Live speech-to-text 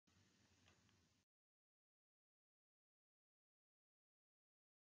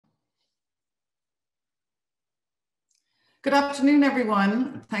Good afternoon,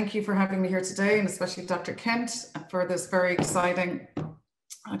 everyone. Thank you for having me here today, and especially Dr. Kent for this very exciting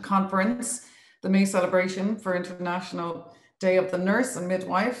conference, the May celebration for International Day of the Nurse and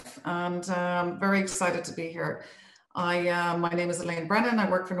Midwife, and I'm very excited to be here. My name is Elaine Brennan. I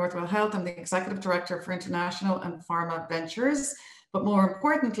work for Northwell Health. I'm the Executive Director for International and Pharma Ventures, but more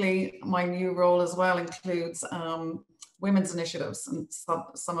importantly, my new role as well includes women's initiatives, and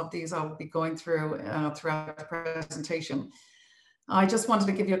some of these I'll be going through throughout the presentation. I just wanted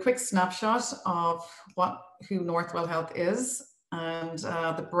to give you a quick snapshot of who Northwell Health is and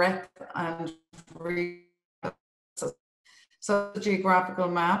the breadth and so the geographical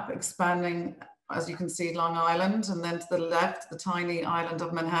map expanding, as you can see, Long Island, and then to the left, the tiny island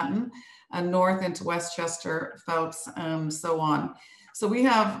of Manhattan, and north into Westchester, Phelps, and so on. So we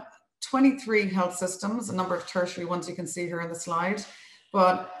have 23 health systems, a number of tertiary ones you can see here in the slide,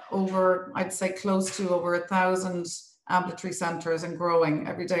 but over, I'd say close to over 1,000 ambulatory centers and growing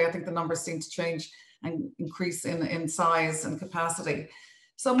every day. I think the numbers seem to change and increase in size and capacity.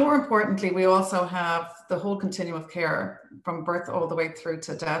 So more importantly, we also have the whole continuum of care from birth all the way through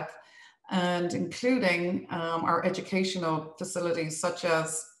to death, and including our educational facilities such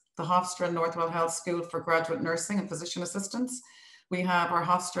as the Hofstra Northwell Health School for Graduate Nursing and Physician Assistants. We have our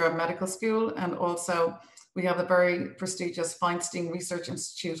Hofstra Medical School, and also we have a very prestigious Feinstein Research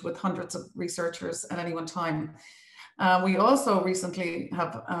Institute with hundreds of researchers at any one time. We also recently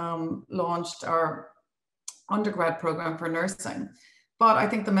have launched our undergrad program for nursing. But I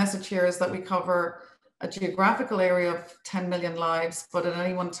think the message here is that we cover a geographical area of 10 million lives, but at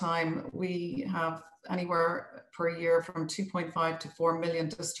any one time, we have anywhere per year from 2.5 to 4 million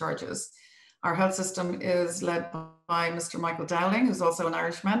discharges. Our health system is led by Mr. Michael Dowling, who's also an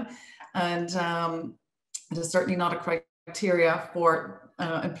Irishman, and it is certainly not a criteria for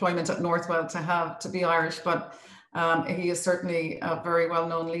employment at Northwell to be Irish, but he is certainly a very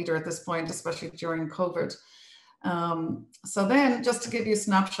well-known leader at this point, especially during COVID. So then, just to give you a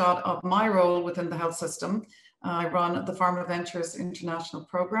snapshot of my role within the health system, I run the Pharma Ventures International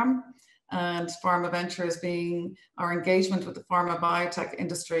Program. And Pharma Ventures being our engagement with the pharma biotech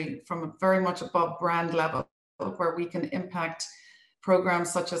industry from a very much above brand level, where we can impact programs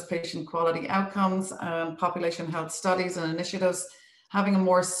such as patient quality outcomes and population health studies and initiatives, having a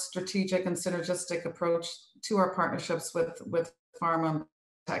more strategic and synergistic approach to our partnerships with pharma and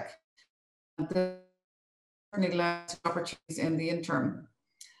tech. And this certainly led to opportunities in the interim.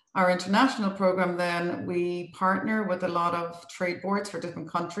 Our international program, then, we partner with a lot of trade boards for different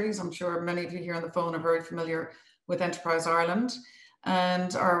countries. I'm sure many of you here on the phone are very familiar with Enterprise Ireland.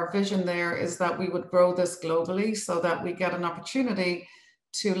 And our vision there is that we would grow this globally so that we get an opportunity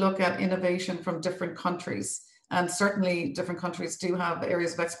to look at innovation from different countries. And certainly different countries do have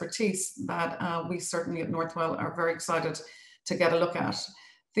areas of expertise that we certainly at Northwell are very excited to get a look at.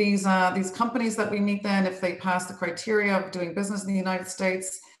 These companies that we meet then, if they pass the criteria of doing business in the United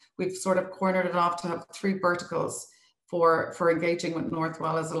States, we've sort of cornered it off to have 3 verticals for engaging with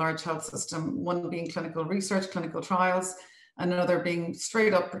Northwell as a large health system, one being clinical research, clinical trials, another being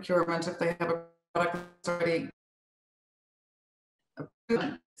straight up procurement if they have a product that's already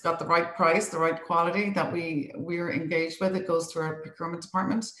got the right price, the right quality that we're engaged with, it goes through our procurement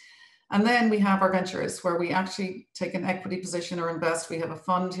department. And then we have our ventures where we actually take an equity position or invest. We have a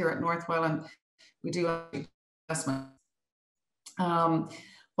fund here at Northwell and we do investment.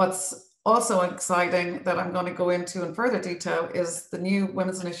 What's also exciting that I'm going to go into in further detail is the new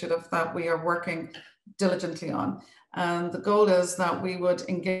women's initiative that we are working diligently on. And the goal is that we would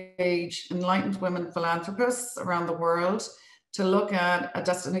engage enlightened women philanthropists around the world to look at a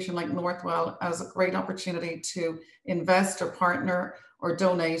destination like Northwell as a great opportunity to invest or partner or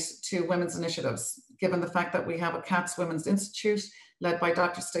donate to women's initiatives, given the fact that we have a CATS Women's Institute led by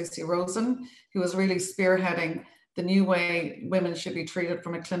Dr. Stacey Rosen, who is really spearheading the new way women should be treated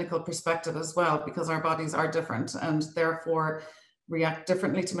from a clinical perspective as well, because our bodies are different and therefore react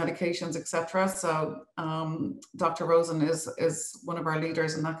differently to medications, etc. So Dr. Rosen is one of our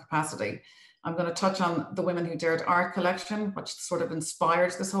leaders in that capacity. I'm going to touch on the Women Who Dared art collection, which sort of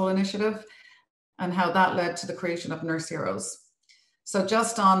inspired this whole initiative, and how that led to the creation of Nurse Heroes. So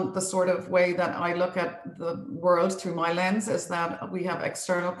just on the sort of way that I look at the world through my lens is that we have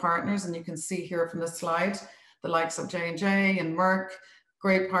external partners, and you can see here from this slide, the likes of J&J and Merck,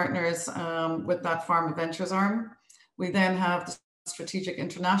 great partners with that Pharma Ventures arm. We then have the Strategic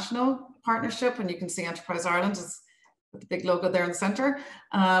International Partnership, and you can see Enterprise Ireland is with the big logo there in the center.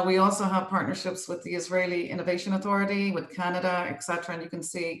 We also have partnerships with the Israeli Innovation Authority, with Canada, etc. And you can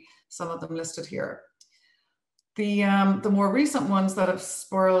see some of them listed here. The more recent ones that have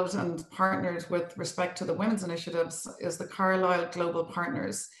spurred and partnered with respect to the women's initiatives is the Carlisle Global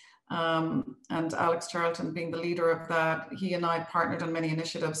Partners, and Alex Charlton being the leader of that. He and I partnered on many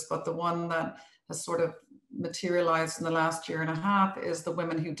initiatives, but the one that has sort of materialized in the last year and a half is the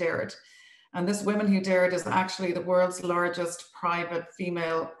Women Who Dared. And this Women Who Dared is actually the world's largest private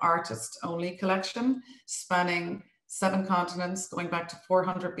female artist only collection, spanning 7 continents, going back to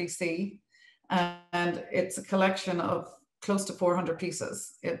 400 BC. And it's a collection of close to 400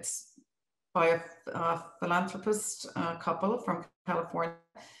 pieces. It's by a philanthropist couple from California,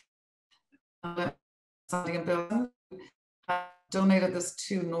 Sandy and Bill, donated this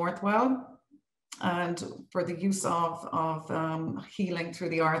to Northwell and for the use of healing through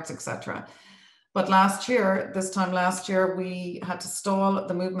the arts, etc. But this time last year, we had to stall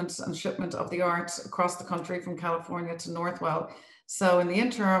the movement and shipment of the art across the country from California to Northwell. So in the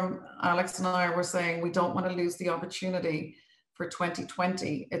interim, Alex and I were saying we don't want to lose the opportunity for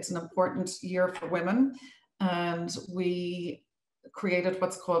 2020. It's an important year for women. And we created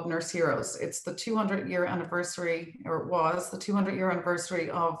what's called Nurse Heroes. It's the 200-year anniversary, or it was the 200-year anniversary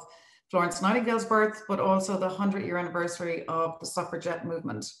of Florence Nightingale's birth, but also the 100-year anniversary of the suffragette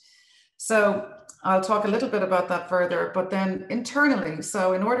movement. So I'll talk a little bit about that further, but then internally,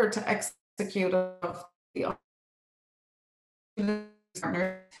 so in order to execute the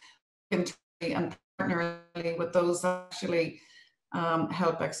partner and partner with those that actually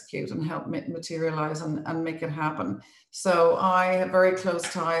help execute and help materialize and make it happen. So I have very close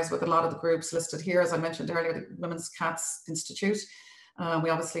ties with a lot of the groups listed here. As I mentioned earlier, the Women's Cats Institute. We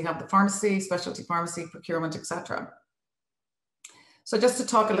obviously have the pharmacy, specialty pharmacy, procurement, etc. So just to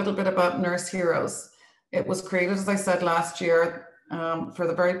talk a little bit about Nurse Heroes. It was created, as I said, last year for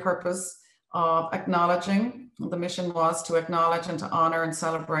the very purpose of acknowledging, the mission was to acknowledge and to honor and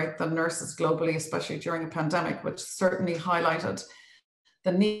celebrate the nurses globally, especially during a pandemic, which certainly highlighted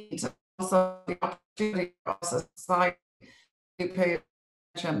the need, also the opportunity for society to pay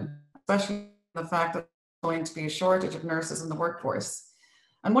attention, especially the fact that there's going to be a shortage of nurses in the workforce.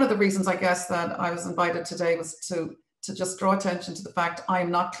 And one of the reasons, I guess, that I was invited today was to just draw attention to the fact I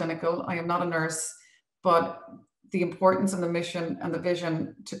am not clinical, I am not a nurse, but the importance and the mission and the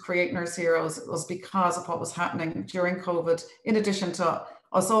vision to create Nurse Heroes was because of what was happening during COVID, in addition to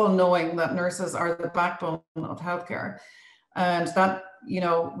us all knowing that nurses are the backbone of healthcare. And that,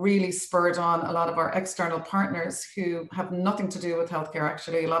 really spurred on a lot of our external partners who have nothing to do with healthcare.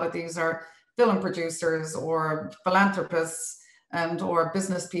 Actually, a lot of these are film producers or philanthropists or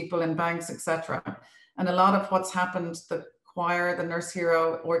business people in banks, etc. And a lot of what's happened, the choir, the Nurse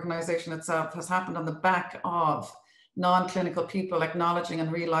Hero organization itself, has happened on the back of non-clinical people acknowledging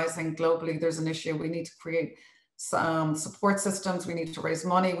and realizing globally there's an issue. We need to create support systems, we need to raise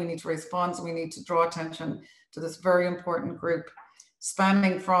money, we need to raise funds, we need to draw attention to this very important group,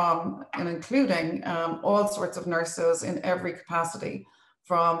 spanning from and including all sorts of nurses in every capacity,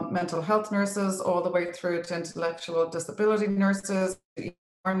 from mental health nurses all the way through to intellectual disability nurses,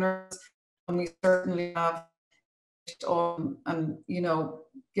 nurses, and we certainly have, given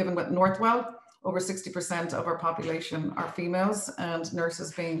with Northwell, over 60% of our population are females, and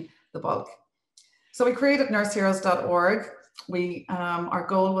nurses being the bulk. So we created nurseheroes.org. Our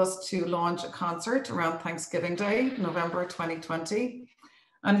goal was to launch a concert around Thanksgiving Day, November 2020.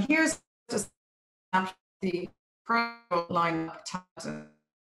 And here's just the lineup.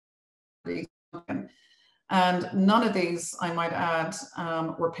 And none of these, I might add,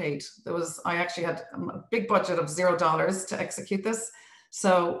 were paid. I actually had a big budget of $0 to execute this.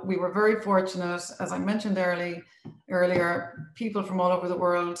 So we were very fortunate, as I mentioned earlier, people from all over the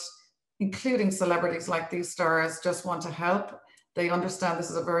world, including celebrities like these stars, just want to help. They understand this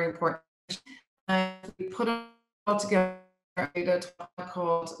is a very important issue. And we put it all together, created what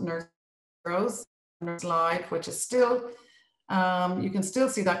called Nurse Heroes, Nurse Live, which is still, you can still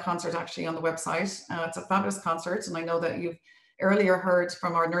see that concert actually on the website. It's a fabulous concert. And I know that you've earlier heard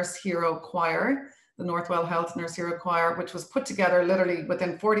from our Nurse Hero choir, the Northwell Health Nurse Hero choir, which was put together literally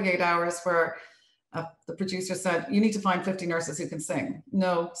within 48 hours, where the producer said, you need to find 50 nurses who can sing.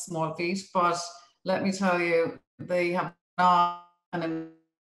 No small feat, but let me tell you, they have not, and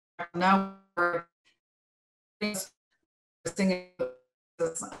now we're singing,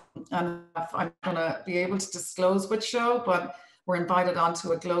 and I'm gonna be able to disclose which show, but we're invited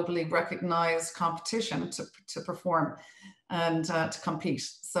onto a globally recognized competition to perform and to compete.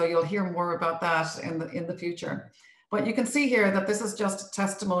 So you'll hear more about that in the future. But you can see here that this is just a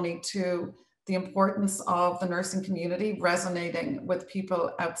testimony to the importance of the nursing community resonating with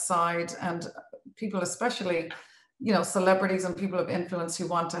people outside, and people especially, celebrities and people of influence who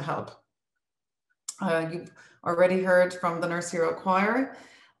want to help. You've already heard from the Nurse Hero Choir.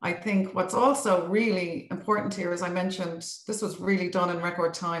 I think what's also really important here, as I mentioned, this was really done in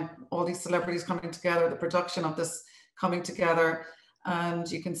record time, all these celebrities coming together, the production of this coming together.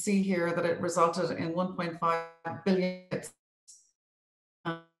 And you can see here that it resulted in 1.5 billion hits.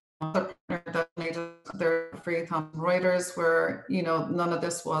 Another partner that made their free Thomson Reuters, where, you know, none of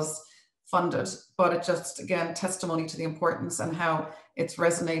this was funded, but it just, again, testimony to the importance and how it's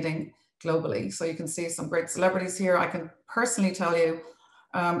resonating globally. So you can see some great celebrities here. I can personally tell you,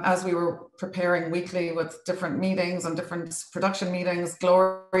 as we were preparing weekly with different meetings and different production meetings,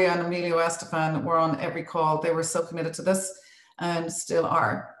 Gloria and Emilio Estefan were on every call. They were so committed to this and still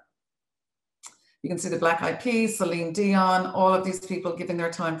are. You can see the Black Eyed Peas, Celine Dion, all of these people giving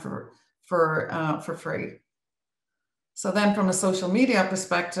their time for free. So then from a social media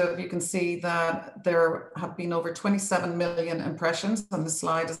perspective, you can see that there have been over 27 million impressions. And the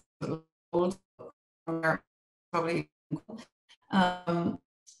slide is a little old, probably.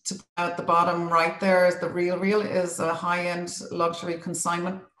 To put out the bottom right there is the Real Real, is a high-end luxury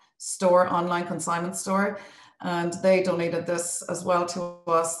consignment store, online consignment store. And they donated this as well to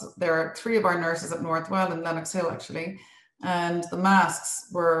us. There are 3 of our nurses at Northwell in Lenox Hill, actually. And the masks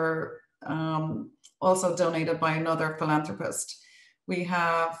were also donated by another philanthropist. We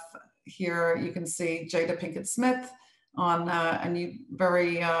have here, you can see Jada Pinkett Smith on a new,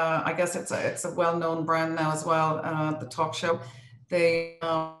 very, I guess it's a well-known brand now as well, the talk show. They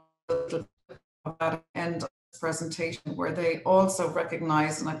end presentation where they also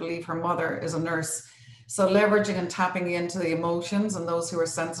recognize, and I believe her mother is a nurse. So leveraging and tapping into the emotions and those who are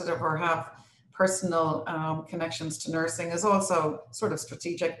sensitive or have personal connections to nursing is also sort of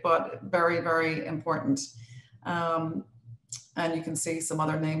strategic, but very, very important. And you can see some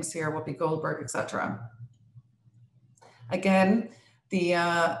other names here, Whoopi Goldberg, etc. Again, the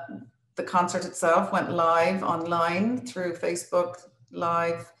concert itself went live online through Facebook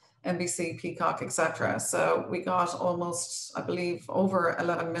Live, NBC, Peacock, etc. So we got almost, I believe, over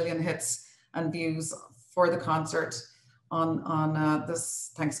 11 million hits and views for the concert on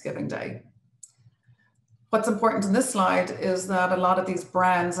this Thanksgiving Day. What's important in this slide is that a lot of these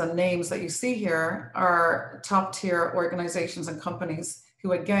brands and names that you see here are top tier organizations and companies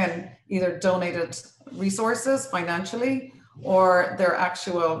who, again, either donated resources financially or their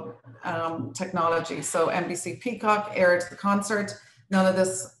actual technology. So NBC Peacock aired the concert. None of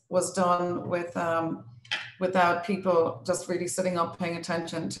this was done without people just really sitting up, paying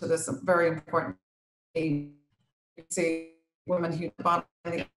attention to this very important theme. You see women who bought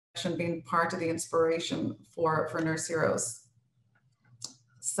the action being part of the inspiration for Nurse Heroes.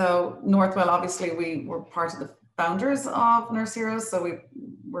 So Northwell, obviously, we were part of the founders of Nurse Heroes, so we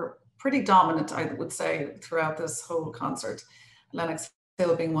were pretty dominant, I would say, throughout this whole concert. Lenox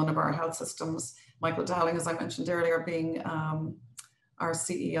Hill being one of our health systems, Michael Dowling, as I mentioned earlier, being our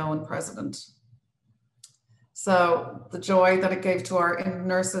CEO and president. So the joy that it gave to our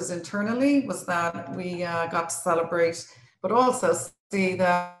nurses internally was that we got to celebrate, but also see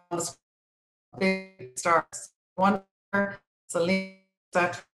that big stars. One, Celine,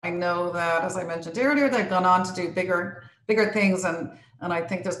 I know that, as I mentioned earlier, they've gone on to do bigger things, and I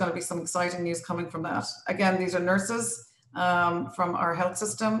think there's going to be some exciting news coming from that. Again, these are nurses from our health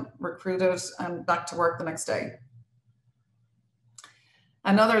system, recruited and back to work the next day.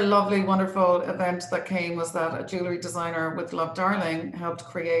 Another lovely, wonderful event that came was that a jewelry designer with Love Darling helped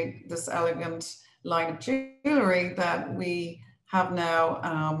create this elegant line of jewelry that we have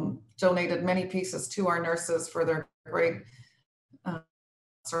now donated many pieces to our nurses for their great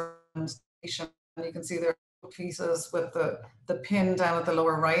presentation. And you can see there are pieces with the pin down at the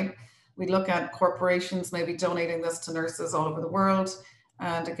lower right. We look at corporations maybe donating this to nurses all over the world.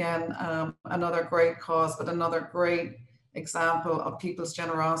 And again, another great cause, but another great example of people's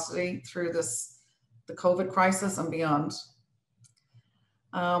generosity through the COVID crisis and beyond.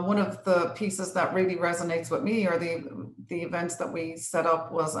 One of the pieces that really resonates with me, or the events that we set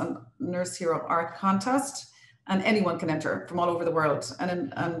up, was a Nurse Hero art contest, and anyone can enter from all over the world.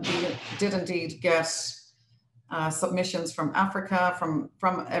 And we did indeed get submissions from Africa, from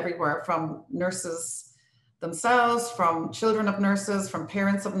everywhere, from nurses themselves, from children of nurses, from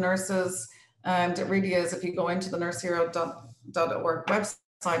parents of nurses. And it really is, if you go into the nursehero.org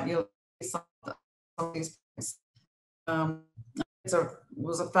website, you'll see some of these things. It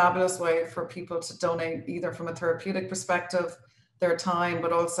was a fabulous way for people to donate, either from a therapeutic perspective, their time,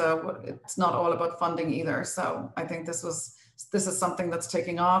 but also it's not all about funding either. So I think this is something that's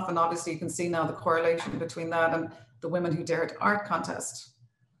taking off, and obviously you can see now the correlation between that and the Women Who Dared art contest.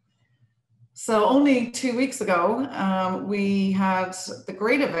 So only 2 weeks ago, we had the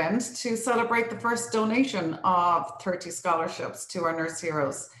great event to celebrate the first donation of 30 scholarships to our Nurse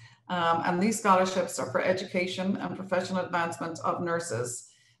Heroes. And these scholarships are for education and professional advancement of nurses.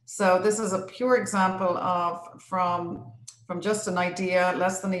 So this is a pure example of from just an idea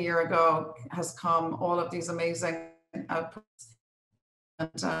less than a year ago has come all of these amazing outputs.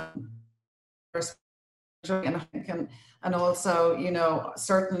 And also, you know,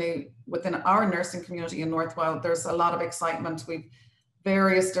 certainly within our nursing community in Northwell, there's a lot of excitement. We've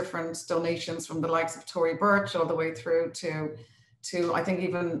various different donations from the likes of Tory Burch all the way through to I think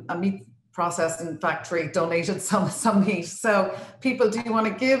even a meat processing factory donated some meat. So people do want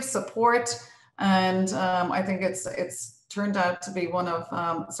to give support, and I think it's turned out to be one of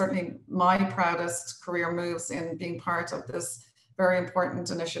certainly my proudest career moves in being part of this very important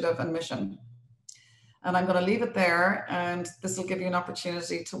initiative and mission. And I'm going to leave it there, and this will give you an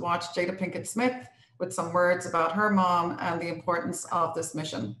opportunity to watch Jada Pinkett Smith with some words about her mom and the importance of this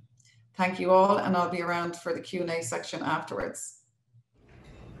mission. Thank you all, and I'll be around for the Q&A section afterwards.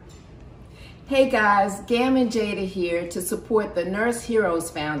 Hey guys, Gam and Jada here to support the Nurse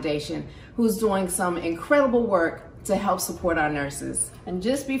Heroes Foundation, who's doing some incredible work to help support our nurses. And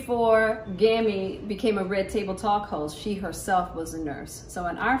just before Gammy became a Red Table Talk host, she herself was a nurse. So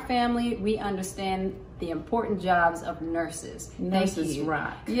in our family, we understand the important jobs of nurses. Nurses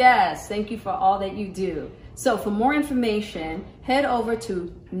rock. Yes, thank you for all that you do. So for more information, head over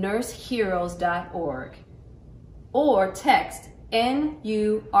to nurseheroes.org or text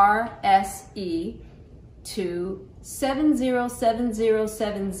NURSE to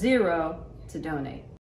 707070 to donate.